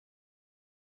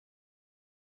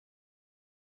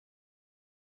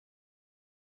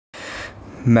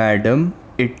Madam,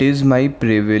 it is my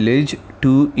privilege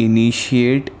to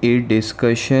initiate a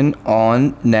discussion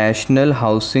on national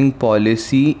housing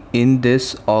policy in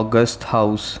this august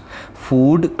house.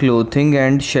 Food, clothing,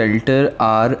 and shelter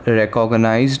are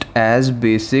recognized as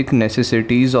basic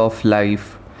necessities of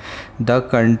life. The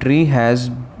country has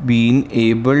been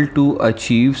able to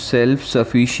achieve self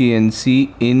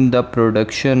sufficiency in the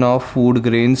production of food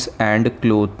grains and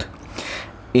cloth.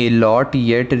 A lot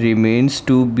yet remains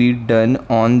to be done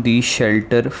on the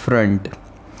shelter front.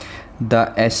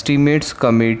 The Estimates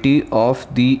Committee of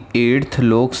the 8th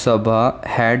Lok Sabha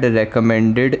had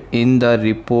recommended in the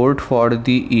report for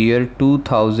the year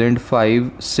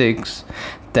 2005-6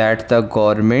 that the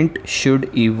government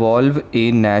should evolve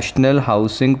a national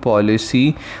housing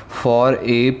policy for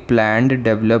a planned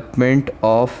development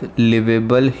of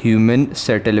livable human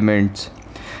settlements.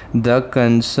 The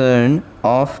concern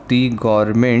of the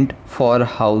government for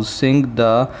housing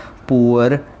the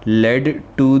poor led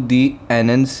to the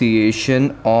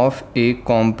enunciation of a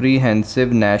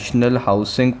comprehensive national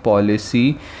housing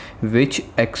policy which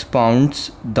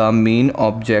expounds the main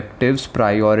objectives,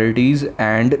 priorities,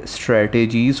 and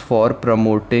strategies for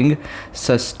promoting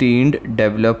sustained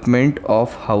development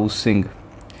of housing.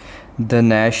 The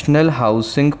national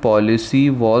housing policy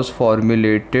was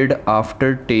formulated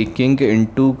after taking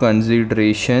into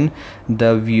consideration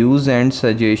the views and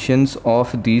suggestions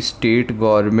of the state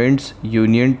governments,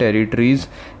 union territories,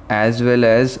 as well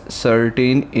as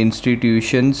certain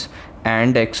institutions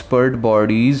and expert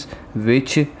bodies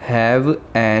which have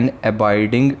an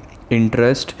abiding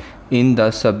interest in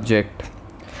the subject.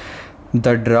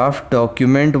 The draft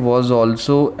document was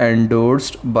also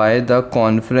endorsed by the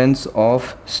Conference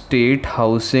of State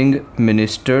Housing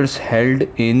Ministers held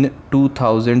in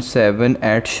 2007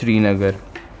 at Srinagar.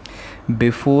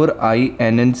 Before I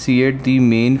enunciate the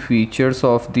main features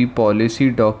of the policy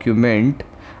document,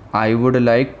 I would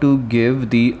like to give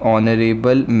the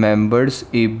honorable members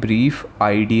a brief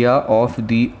idea of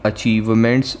the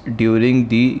achievements during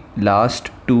the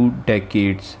last 2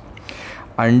 decades.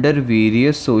 Under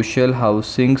various social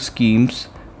housing schemes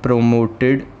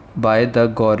promoted by the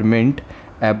government,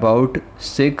 about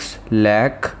 6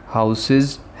 lakh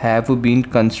houses have been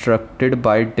constructed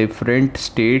by different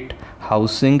state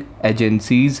housing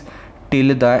agencies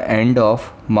till the end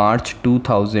of March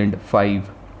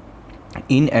 2005.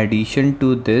 In addition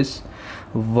to this,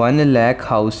 1 lakh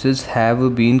houses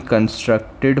have been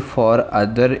constructed for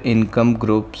other income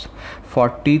groups,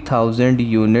 40,000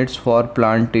 units for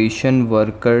plantation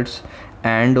workers,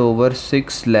 and over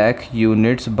 6 lakh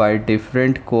units by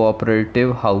different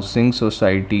cooperative housing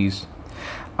societies.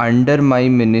 Under my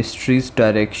ministry's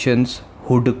directions,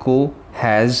 HUDCO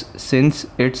has since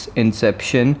its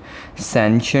inception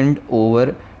sanctioned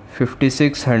over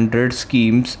 5,600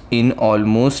 schemes in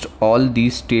almost all the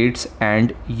states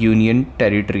and union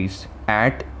territories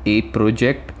at a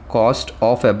project cost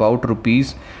of about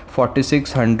rupees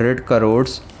 4,600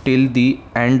 crores till the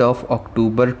end of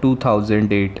October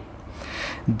 2008.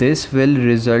 This will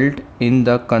result in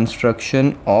the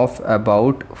construction of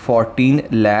about 14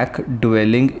 lakh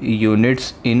dwelling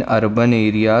units in urban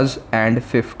areas and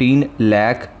 15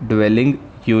 lakh dwelling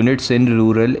units in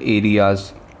rural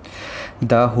areas.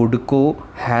 The HUDCO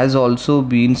has also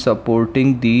been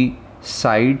supporting the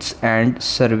sites and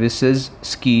services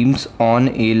schemes on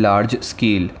a large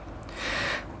scale.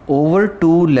 Over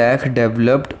 2 lakh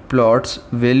developed plots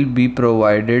will be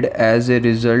provided as a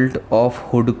result of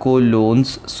HUDCO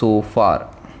loans so far.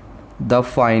 The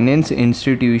finance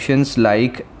institutions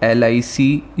like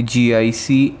LIC,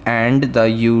 GIC, and the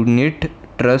Unit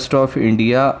Trust of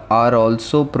India are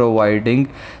also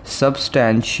providing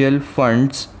substantial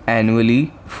funds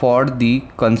annually for the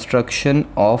construction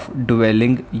of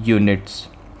dwelling units.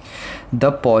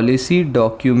 The policy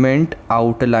document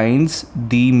outlines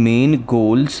the main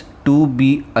goals to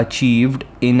be achieved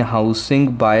in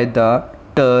housing by the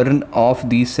turn of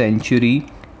the century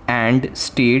and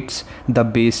states the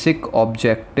basic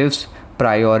objectives,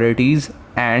 priorities,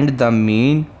 and the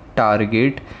main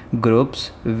target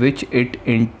groups which it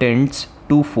intends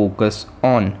to focus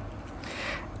on.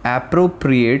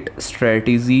 Appropriate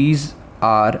strategies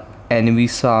are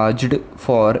envisaged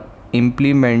for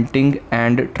implementing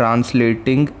and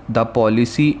translating the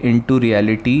policy into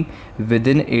reality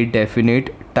within a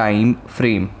definite time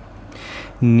frame.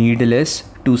 Needless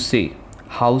to say,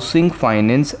 housing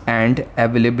finance and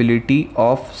availability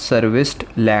of serviced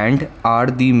land are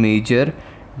the major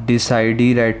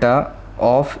desiderata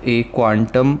of a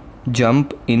quantum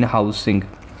jump in housing.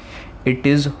 It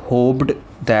is hoped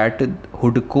that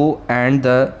HUDCO and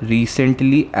the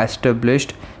recently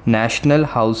established National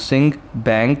Housing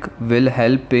Bank will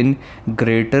help in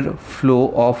greater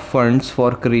flow of funds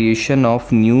for creation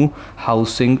of new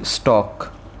housing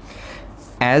stock.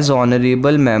 As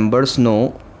honorable members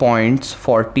know, points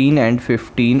 14 and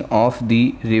 15 of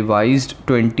the revised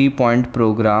 20-point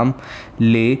program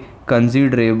lay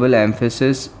considerable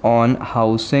emphasis on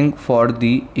housing for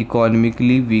the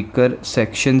economically weaker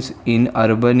sections in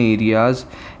urban areas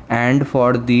and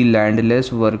for the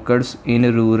landless workers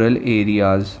in rural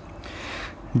areas.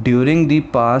 During the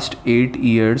past 8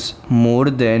 years, more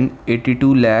than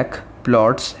 82 lakh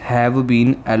plots have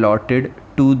been allotted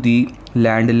to the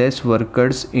landless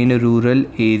workers in rural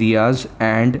areas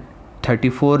and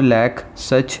 34 lakh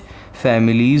such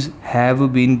families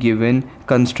have been given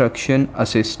construction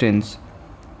assistance.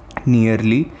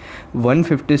 Nearly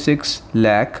 156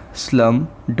 lakh slum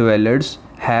dwellers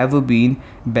have been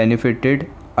benefited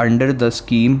under the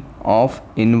scheme of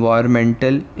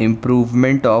environmental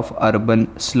improvement of urban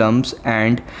slums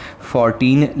and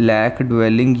 14 lakh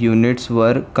dwelling units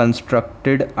were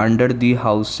constructed under the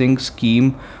housing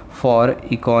scheme for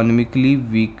economically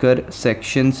weaker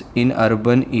sections in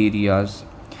urban areas.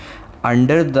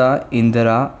 Under the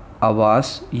Indira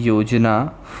Awas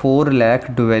Yojana, 4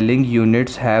 lakh dwelling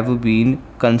units have been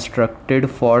constructed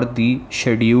for the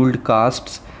scheduled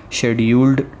castes,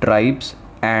 scheduled tribes,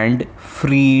 and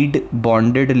freed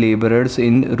bonded laborers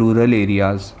in rural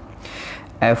areas.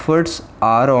 Efforts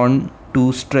are on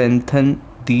to strengthen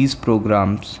these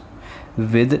programs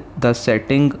with the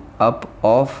setting up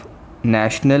of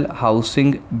National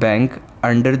Housing Bank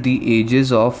under the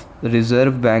aegis of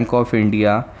Reserve Bank of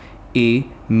India. A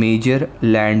major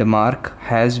landmark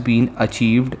has been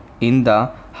achieved in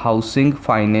the housing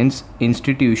finance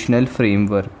institutional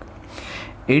framework.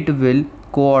 It will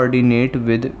coordinate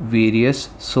with various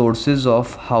sources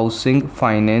of housing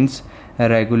finance,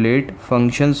 regulate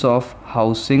functions of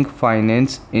housing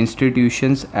finance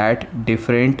institutions at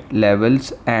different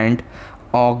levels, and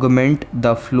augment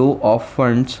the flow of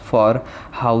funds for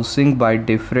housing by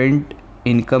different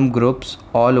income groups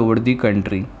all over the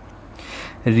country.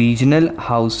 Regional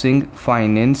housing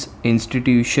finance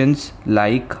institutions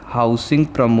like Housing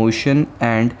Promotion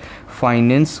and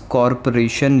Finance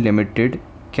Corporation Limited,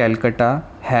 Calcutta,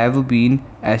 have been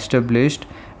established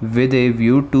with a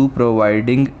view to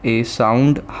providing a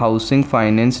sound housing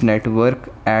finance network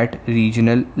at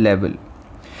regional level.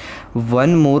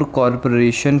 One more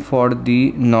corporation for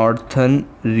the northern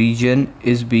region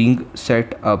is being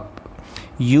set up.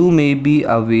 You may be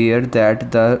aware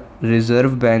that the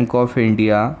Reserve Bank of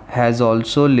India has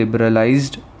also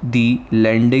liberalized the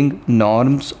lending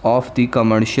norms of the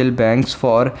commercial banks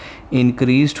for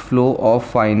increased flow of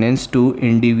finance to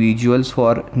individuals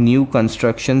for new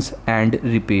constructions and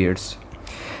repairs.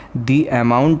 The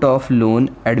amount of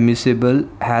loan admissible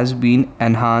has been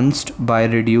enhanced by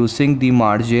reducing the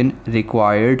margin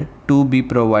required to be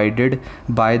provided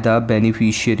by the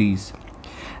beneficiaries.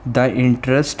 The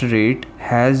interest rate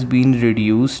has been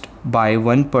reduced by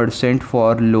 1%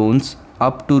 for loans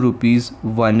up to rupees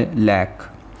 1 lakh.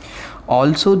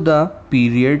 Also, the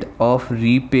period of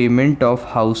repayment of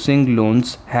housing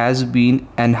loans has been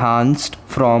enhanced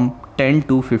from 10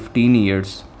 to 15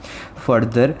 years.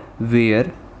 Further,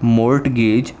 where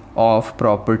mortgage of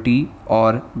property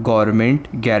or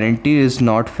government guarantee is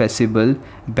not feasible,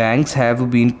 banks have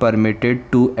been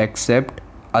permitted to accept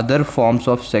other forms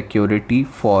of security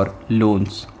for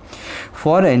loans.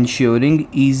 For ensuring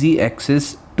easy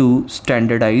access to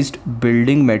standardized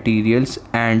building materials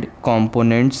and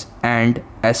components and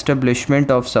establishment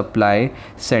of supply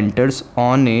centers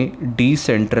on a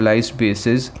decentralized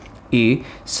basis, a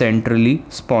centrally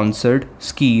sponsored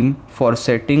scheme for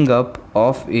setting up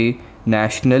of a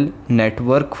national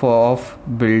network of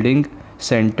building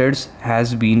centers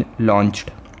has been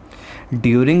launched.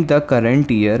 During the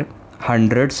current year,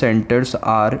 100 centers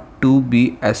are to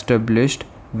be established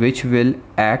which will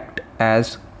act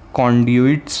as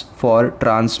conduits for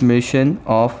transmission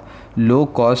of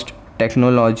low-cost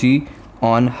technology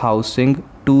on housing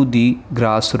to the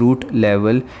grassroots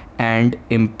level and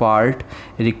impart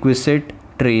requisite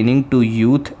training to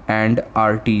youth and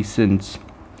artisans.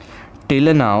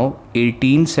 Till now,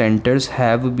 18 centers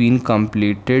have been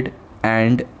completed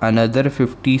and another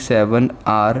 57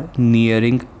 are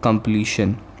nearing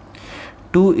completion.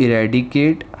 To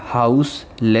eradicate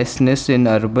houselessness in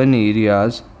urban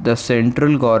areas, the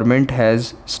central government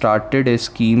has started a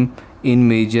scheme in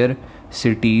major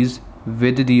cities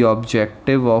with the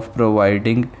objective of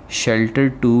providing shelter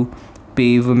to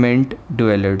pavement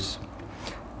dwellers.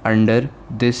 Under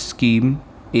this scheme,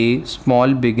 a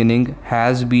small beginning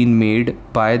has been made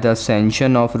by the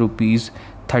sanction of rupees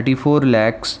 34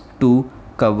 lakhs to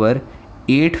cover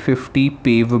 850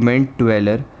 pavement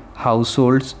dweller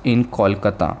households in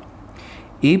Kolkata.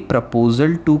 A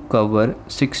proposal to cover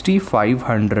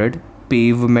 6,500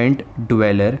 pavement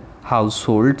dweller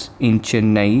households in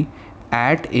Chennai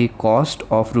at a cost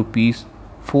of rupees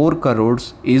 4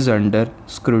 crores is under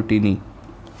scrutiny.